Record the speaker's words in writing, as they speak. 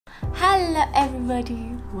Hello everybody,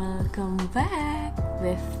 welcome back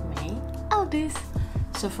with me, Aldis.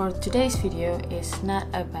 So for today's video, it's not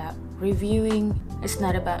about reviewing, it's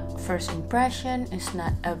not about first impression, it's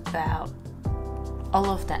not about all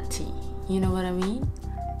of that tea, you know what I mean?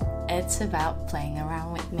 It's about playing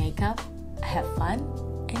around with makeup, have fun,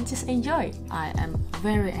 and just enjoy. I am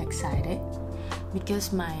very excited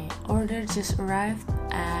because my order just arrived,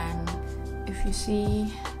 and if you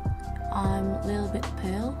see, I'm a little bit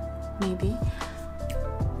pale, maybe,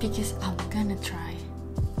 because I'm gonna try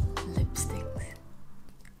lipsticks.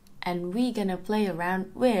 And we're gonna play around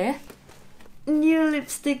with new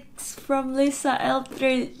lipsticks from Lisa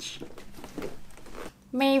Eldrigde.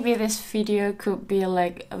 Maybe this video could be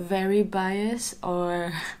like very biased,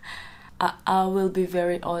 or I will be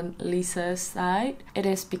very on Lisa's side. It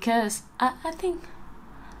is because I think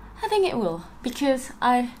it will, because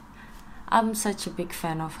I'm such a big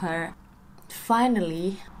fan of her.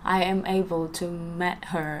 Finally, I am able to meet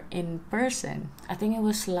her in person. I think it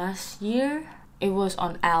was last year. It was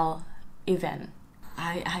on ALDIS event.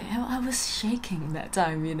 I was shaking that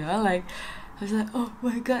time, you know, like I was like, oh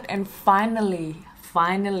my god. And finally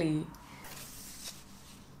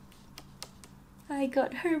I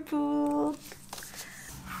got her book.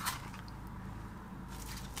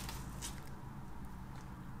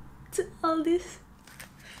 To ALDIS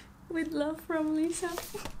with love from Lisa.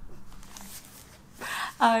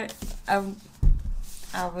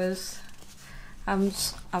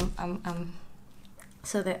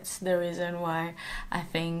 So that's the reason why I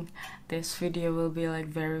think this video will be like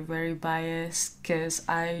very biased, because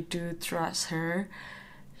I do trust her.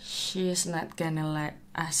 She's not gonna let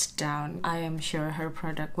us down. I am sure her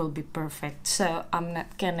product will be perfect, so I'm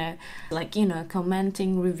not gonna like, you know,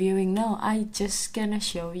 commenting, reviewing. No, I just gonna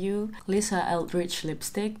show you Lisa Eldridge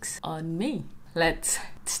lipsticks on me. Let's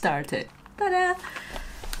start it. Ta-da!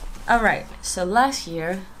 Alright, so last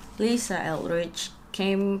year Lisa Eldridge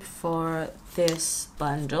came for this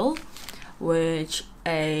bundle, which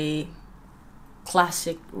a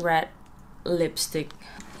classic red lipstick.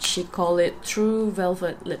 She called it True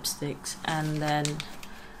Velvet Lipsticks, and then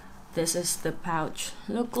this is the pouch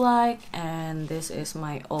look like, and this is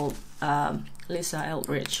my old Lisa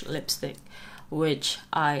Eldridge lipstick, which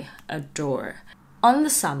I adore. On the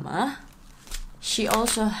summer, she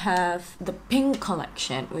also have the pink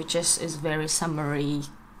collection, which is very summery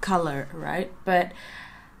color, right? But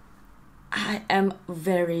I am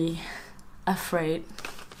very afraid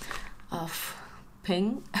of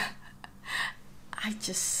pink. I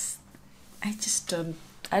just don't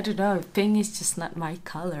know. Pink is just not my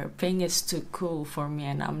color. Pink is too cool for me,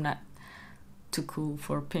 and I'm not too cool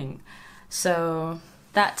for pink. So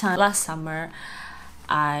that time last summer,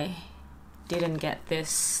 I didn't get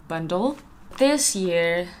this bundle. This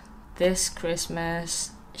year, this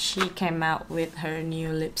Christmas, she came out with her new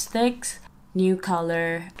lipsticks, new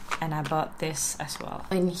color, and I bought this as well.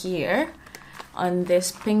 In here, on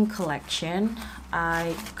this pink collection,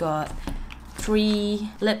 I got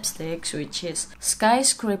 3 lipsticks, which is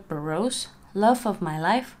Skyscraper Rose, Love of My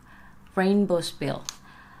Life, Rainbow Spill.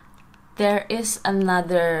 There is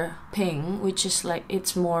another pink, which is like,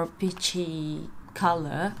 it's more peachy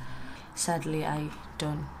color. Sadly, I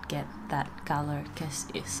don't get that color because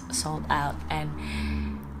it's sold out, and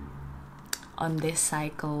on this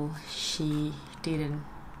cycle she didn't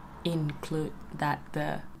include that,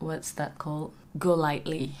 the what's that called, Go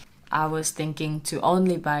Lightly. I was thinking to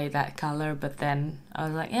only buy that color, but then I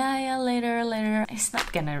was like, yeah, later, it's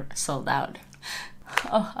not gonna sold out.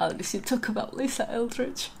 Oh, Aldis, you talk about Lisa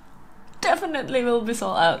Eldridge, definitely will be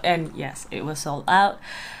sold out. And yes, it was sold out,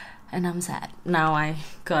 and I'm sad. Now I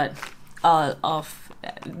got all of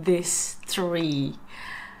these 3,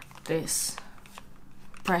 this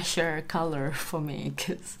pressure color for me,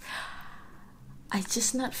 because I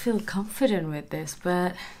just not feel confident with this.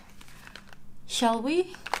 But shall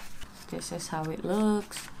we? This is how it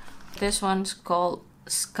looks. This one's called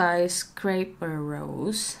Skyscraper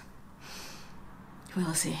Rose.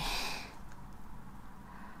 We'll see.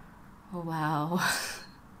 Wow.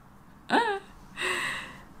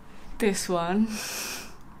 This one,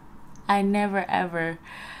 I never ever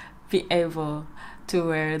be able to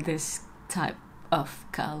wear this type of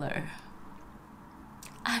color.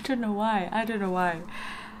 I don't know why.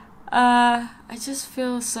 I just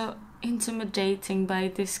feel so intimidating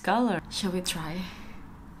by this color. Shall we try?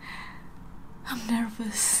 I'm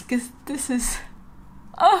nervous because this is...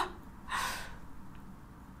 Oh!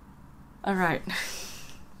 Alright.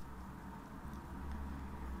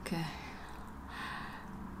 Okay.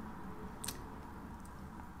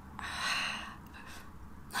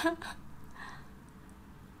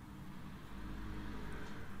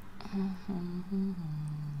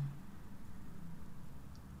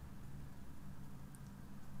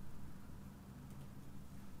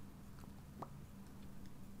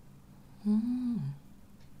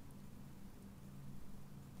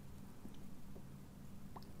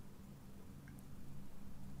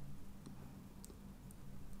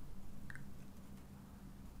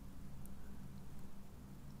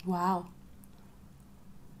 Wow.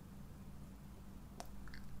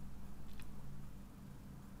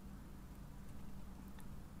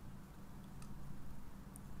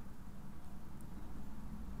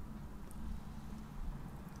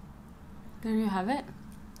 There you have it.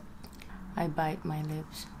 I bite my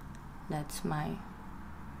lips. That's my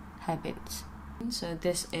habits. So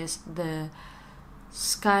this is the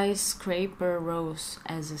Skyscraper Rose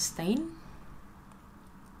as a stain.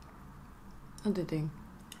 What do you think?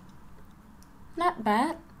 Not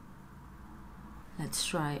bad. Let's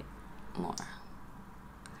try it more.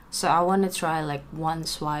 So I want to try like one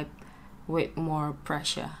swipe with more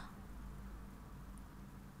pressure.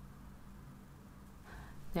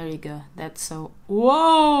 There you go. That's so...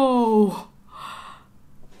 Whoa!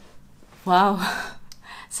 Wow.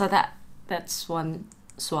 So that's one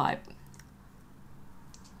swipe.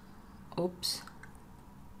 Oops.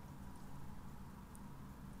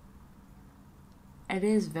 It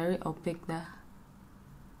is very opaque though.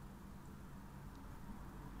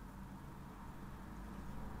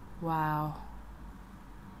 Wow.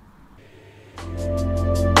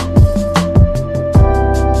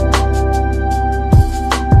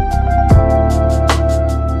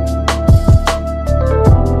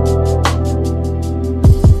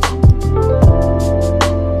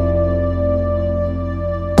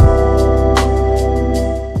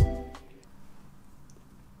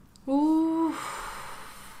 Ooh.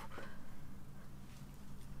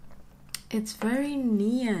 It's very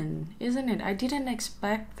neon, isn't it? I didn't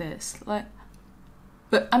expect this. Like,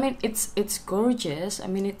 but I mean, it's gorgeous. I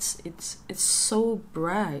mean, it's so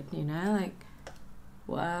bright, you know, like,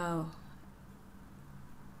 wow.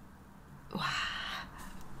 Wow.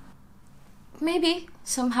 Maybe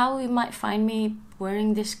somehow you might find me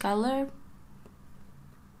wearing this color.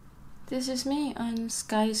 This is me on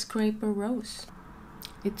Skyscraper Rose.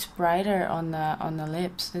 It's brighter on the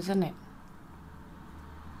lips, isn't it?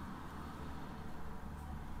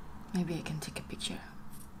 Maybe I can take a picture.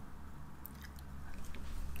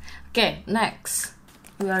 Okay, next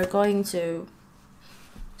we are going to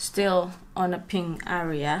still on a pink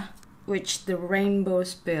area, which the rainbow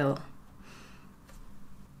spill.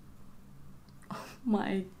 Oh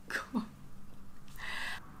my god.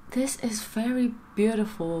 This is very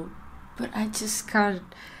beautiful, but I just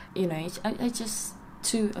can't, you know, I just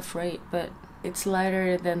too afraid, but it's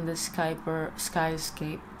lighter than the skyscraper.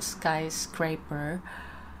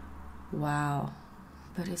 Wow,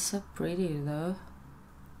 but it's so pretty though.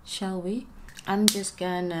 Shall we? I'm just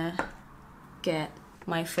gonna get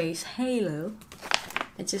my face halo.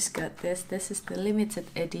 I just got this. This is the limited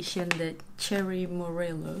edition, the Cherry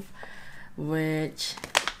Morello, which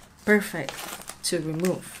perfect to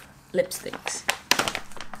remove lipsticks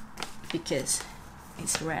because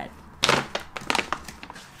it's red.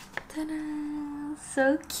 Ta-da!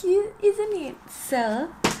 So cute, isn't it?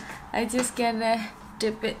 So I just gonna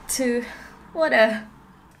dip it to water.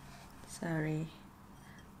 Sorry.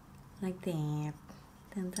 Like that.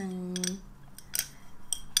 Dun -dun.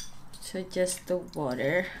 So just the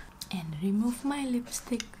water and remove my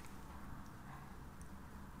lipstick.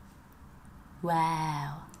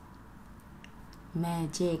 Wow.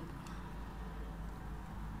 Magic.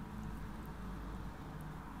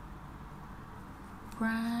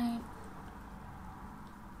 Right.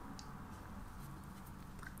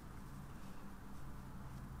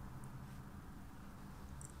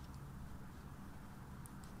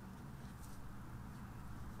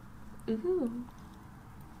 Ooh.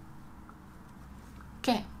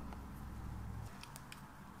 Okay.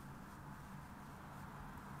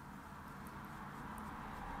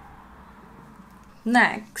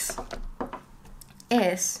 Next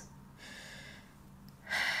is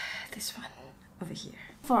this one over here.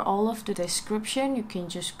 For all of the description, you can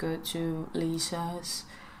just go to Lisa's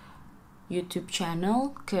YouTube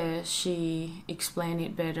channel because she explained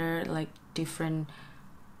it better, like different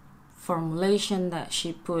formulation that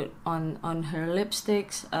she put on her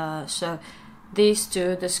lipsticks. So these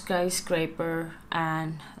two, the Skyscraper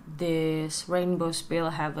and this Rainbow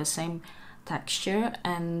Spill, have the same texture,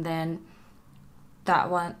 and then that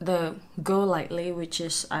one, the Go Lightly, which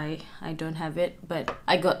is I don't have it, but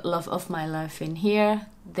I got Love of My Life in here.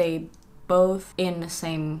 They both in the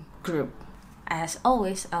same group. As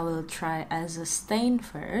always, I will try as a stain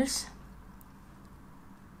first.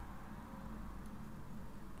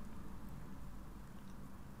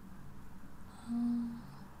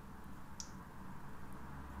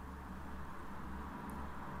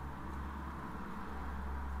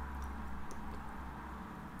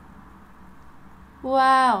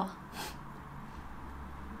 Wow.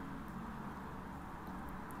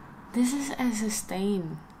 This is as a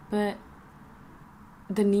stain, but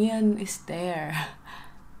the neon is there.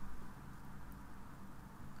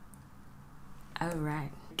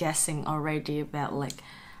 Alright. Guessing already about like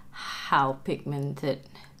how pigmented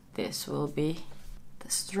this will be. The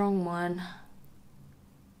strong one.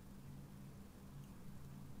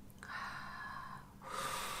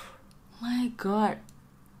 My god.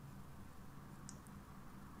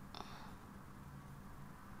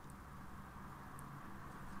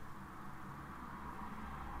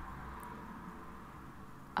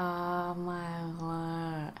 Oh my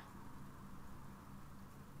lord.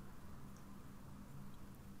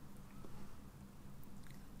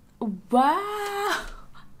 Wow.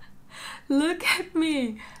 Look at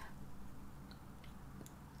me.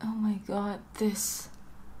 Oh my god, this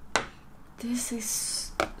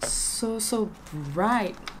is so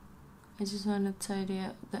bright. I just want to tidy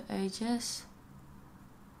up the edges.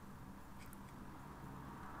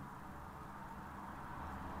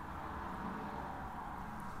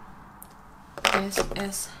 This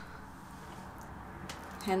is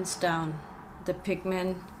hands down the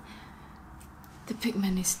pigment. The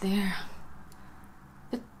pigment is there,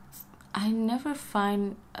 but I never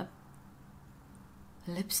find a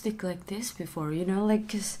lipstick like this before, you know, like,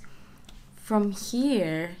 cause from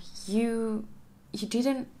here you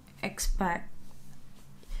didn't expect,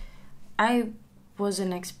 I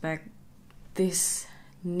wasn't expect this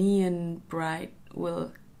neon bright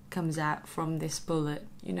will comes out from this bullet,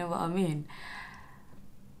 you know what I mean?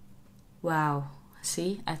 Wow,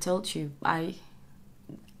 see, I told you, I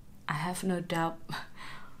have no doubt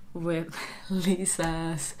with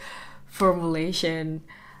Lisa's formulation.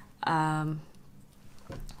 Wow.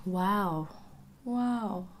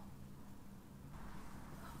 Oh,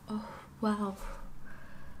 wow.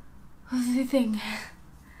 What do you think?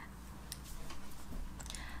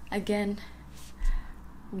 Again,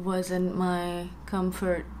 wasn't my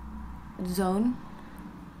comfort zone,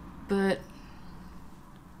 but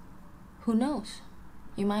who knows?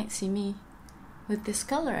 You might see me with this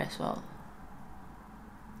color as well.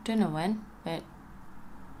 Don't know when, but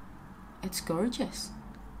it's gorgeous.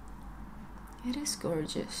 It is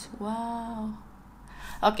gorgeous. Wow.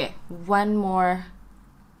 Okay, one more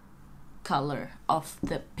color of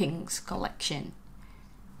the pinks collection,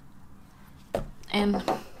 and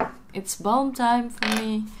it's balm time for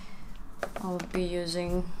me. I'll be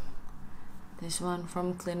using this one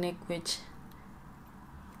from Clinique, which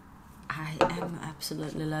I am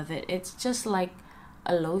absolutely love it. It's just like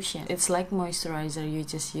a lotion. It's like moisturizer. You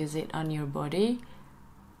just use it on your body,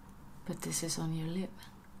 but this is on your lip.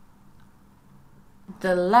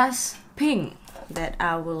 The last pink that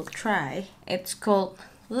I will try, it's called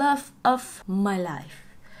Love of My Life.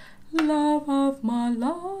 Love of my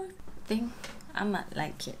life. I think I might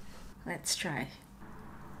like it. Let's try.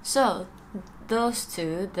 So those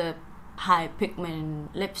two, the high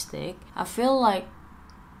pigment lipstick, I feel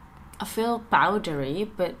powdery,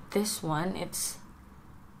 but this one it's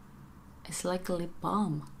like a lip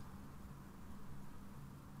balm.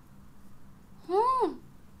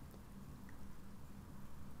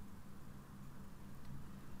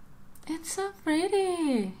 It's so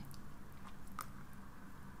pretty.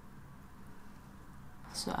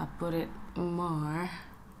 So I put it more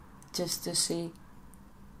just to see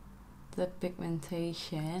the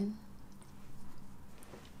pigmentation.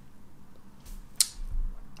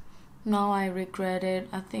 Now I regret it.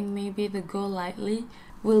 I think maybe the Go Lightly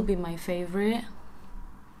will be my favorite,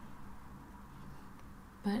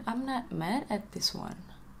 but I'm not mad at this one.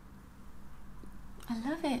 I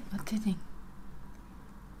love it. What do you think?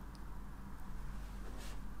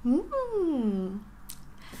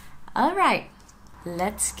 Alright,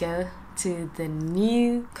 let's go to the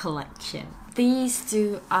new collection. These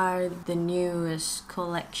two are the newest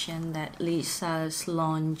collection that Lisa's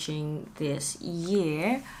launching this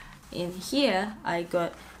year. In here I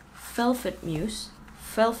got Velvet Muse,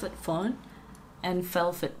 Velvet Fawn, and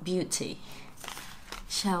Velvet Beauty.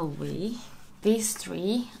 Shall we? These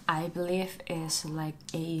three, I believe, is like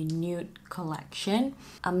a nude collection.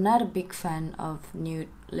 I'm not a big fan of nude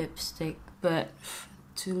lipstick, but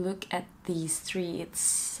to look at these three, it's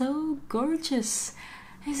so gorgeous,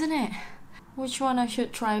 isn't it? Which one I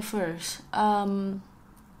should try first? How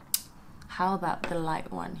about the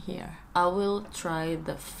light one here? I will try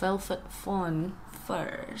the Velvet Fawn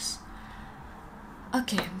first.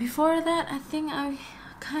 Okay, before that, I think I'm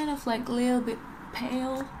kind of like a little bit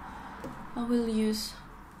pale. I will use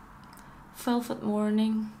Velvet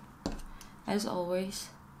Morning, as always,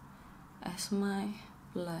 as my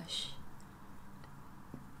blush.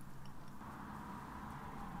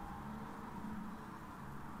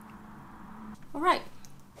 Alright.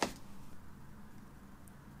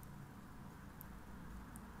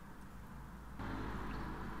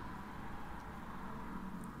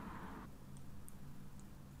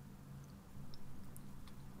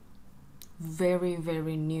 Very,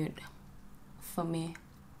 very nude for me.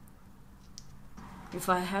 If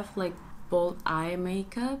I have like bold eye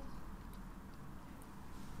makeup,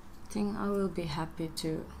 I think I will be happy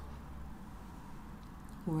to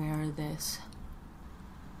wear this.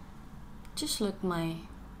 Just look my,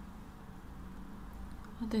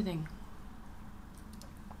 what do you think?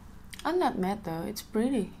 I'm not mad though, it's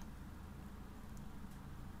pretty.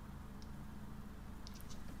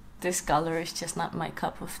 This color is just not my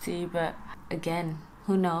cup of tea, but again,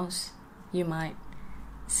 who knows? You might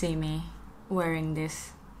see me wearing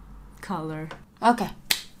this color. Okay,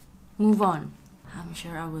 move on. I'm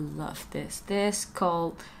sure I will love this. This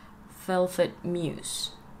called Velvet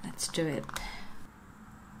Muse. Let's do it.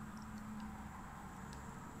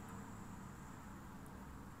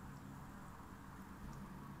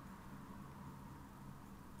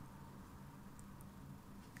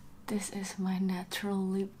 This is my natural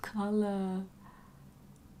lip color.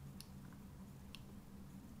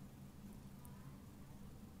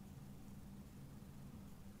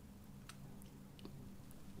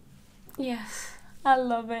 Yes, I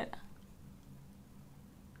love it.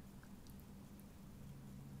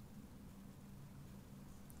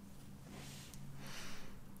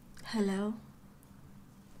 Hello.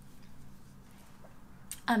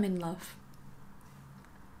 I'm in love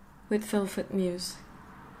with Velvet Muse.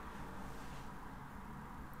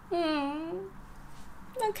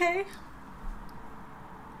 Okay.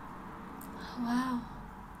 Wow.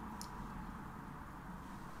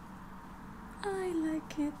 I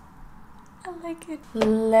like it. I like it.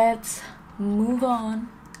 Let's move on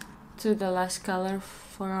to the last color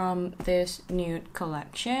from this nude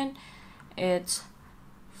collection. It's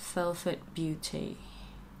Velvet Beauty.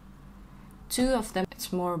 Two of them,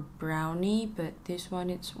 it's more brownie, but this one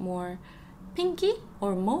it's more pinky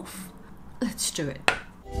or mauve. Let's do it.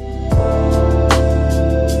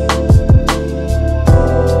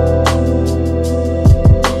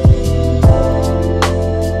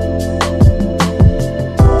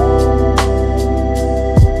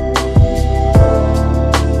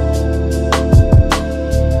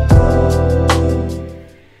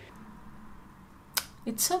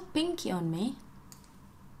 It's so pinky on me.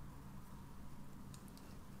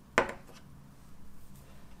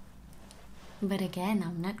 But again,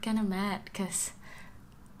 I'm not gonna mad because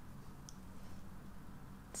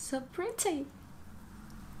it's so pretty.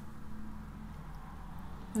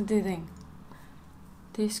 What do you think?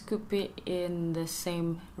 This could be in the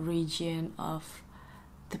same region of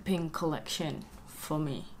the pink collection for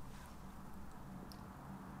me.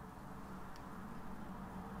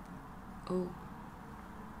 Oh.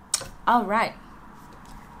 Alright,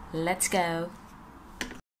 let's go.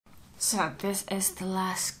 So this is the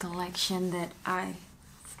last collection that I've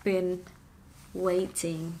been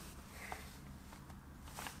waiting,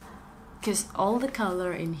 because all the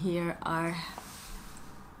color in here are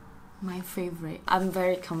my favorite. I'm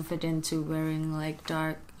very confident to wearing like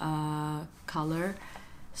dark color,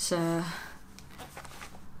 so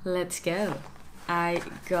let's go. I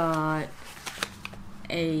got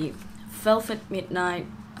a Velvet Midnight,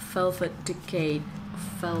 Velvet Decade,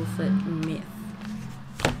 Velvet Myth.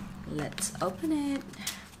 Let's open it.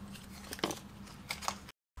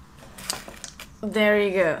 There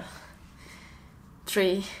you go.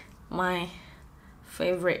 3, my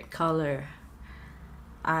favorite color.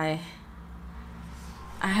 I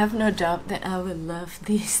have no doubt that I will love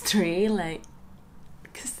these 3, like,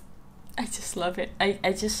 because I just love it.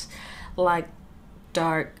 I just like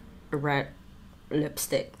dark red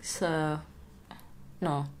lipstick, so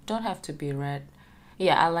no, don't have to be red.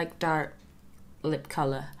 Yeah, I like dark lip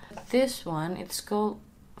color. This one, it's called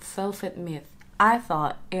Velvet Myth. I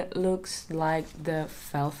thought it looks like the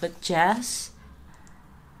Velvet Jazz.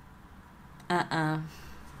 I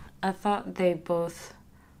thought they both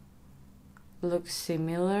look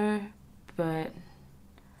similar, but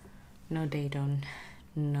no, they don't.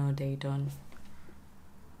 No, they don't.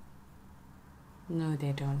 No,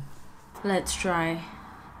 they don't. Let's try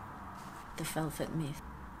the Velvet Myth.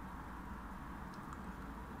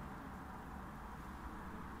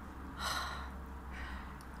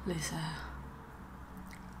 Lisa.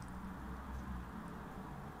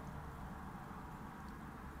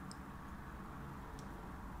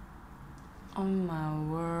 Oh my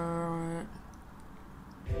word.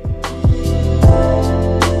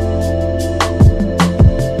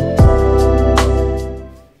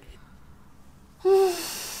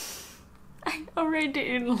 I'm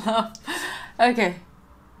already in love. Okay.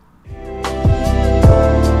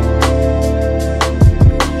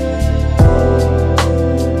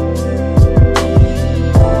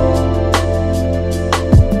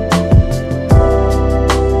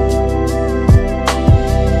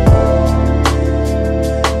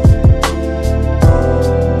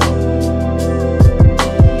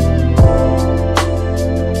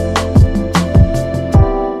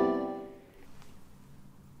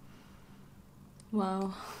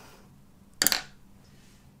 Wow.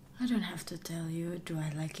 I don't have to tell you, do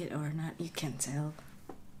I like it or not? You can tell,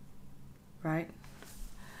 right?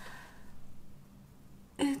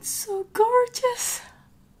 It's so gorgeous.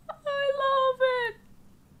 I love it.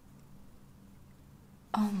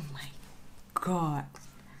 Oh my god.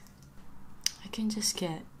 I can just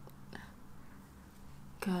go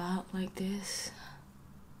out like this.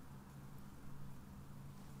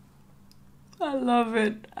 I love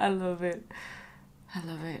it. I love it. I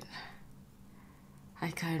love it.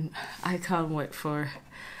 I can't wait for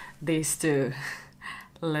these two.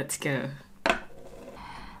 Let's go.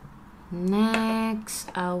 Next,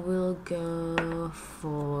 I will go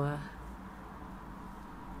for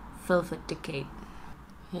Velvet Decade.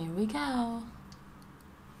 Here we go.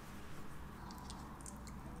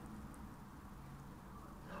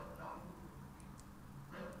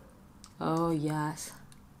 Oh yes.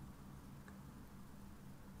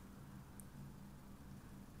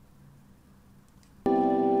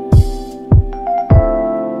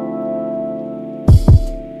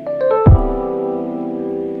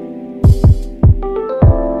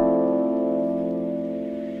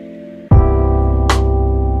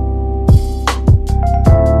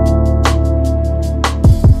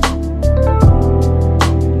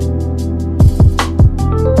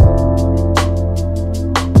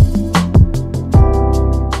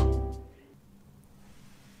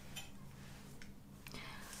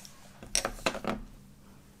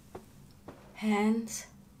 Hands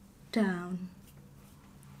down.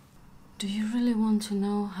 Do you really want to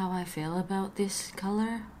know how I feel about this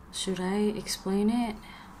color? Should I explain it?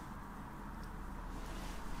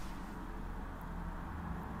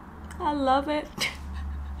 I love it.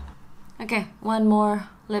 Okay, one more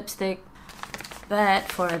lipstick.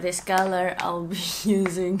 But for this color, I'll be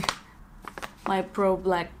using my Pro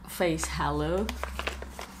Black Face Halo.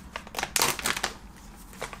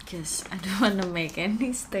 Because I don't want to make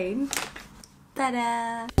any stain.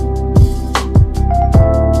 Ta-da!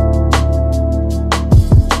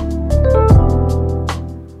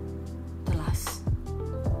 The last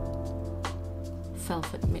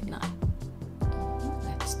Velvet Midnight.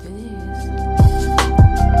 Let's do this.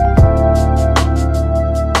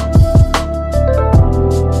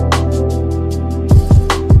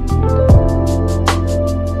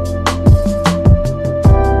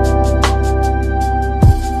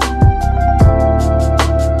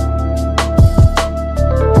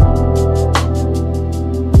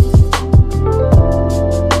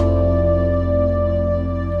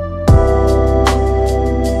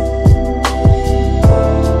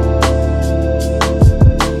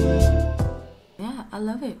 I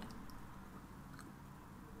love it.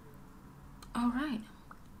 Alright.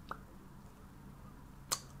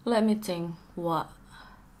 Let me think what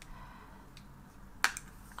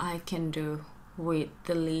I can do with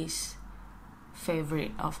the least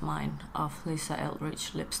favorite of mine of Lisa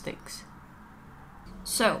Eldrigde lipsticks.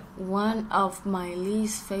 So, one of my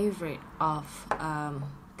least favorite of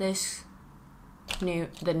the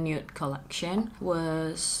nude collection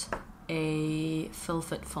was a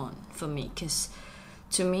velvet font for me, because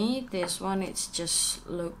to me this one, it's just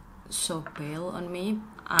look so pale on me,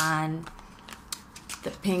 and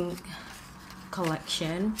the pink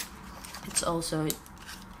collection, it's also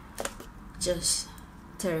just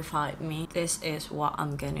terrified me. This is what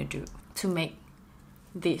I'm gonna do to make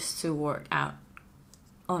this to work out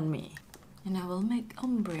on me, and I will make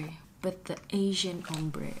ombre, but the Asian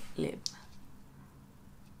ombre lip.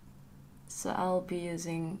 So I'll be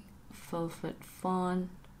using velvet font.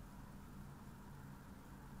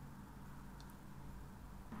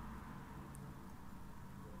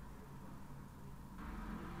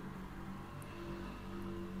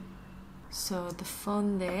 So the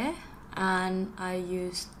font there, and I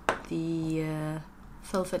used the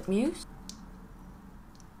Velvet Mousse.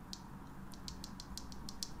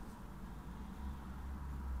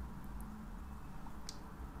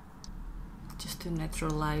 Just to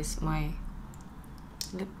neutralize my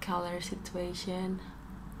lip color situation.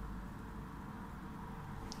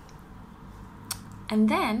 And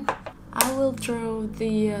then I will draw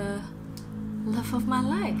the love of my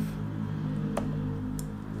life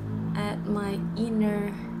at my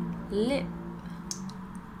inner lip.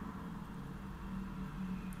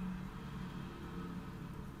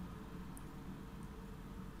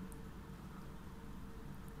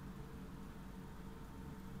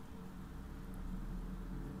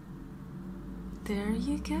 there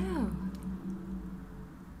you go.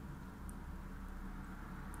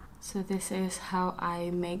 So this is how I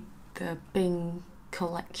make the pink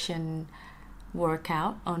collection work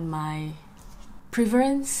out on my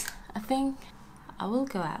preference. I think I will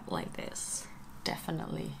go out like this,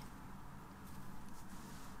 definitely.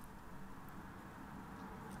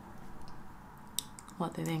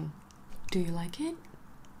 What do you think? Do you like it?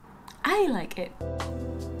 I like it.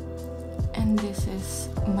 And this is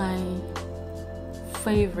my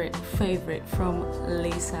favorite from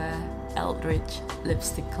Lisa Eldrigde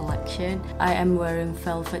lipstick collection. I am wearing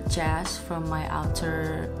Velvet Jazz from my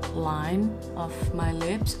outer line of my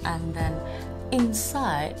lips, and then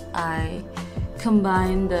inside I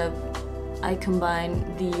combine the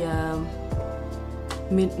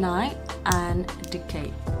Midnight and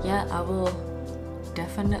Decade. Yeah, I will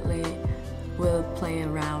definitely play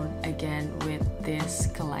around again with this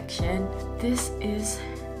collection. This is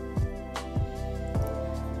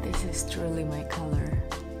truly my color.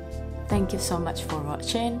 Thank you so much for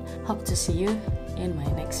watching. Hope to see you in my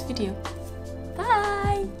next video.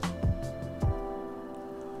 Bye!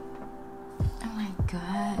 Oh my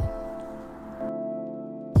god.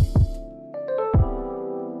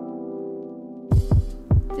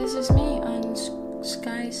 This is me on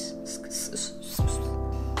Skies.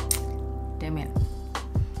 Damn it.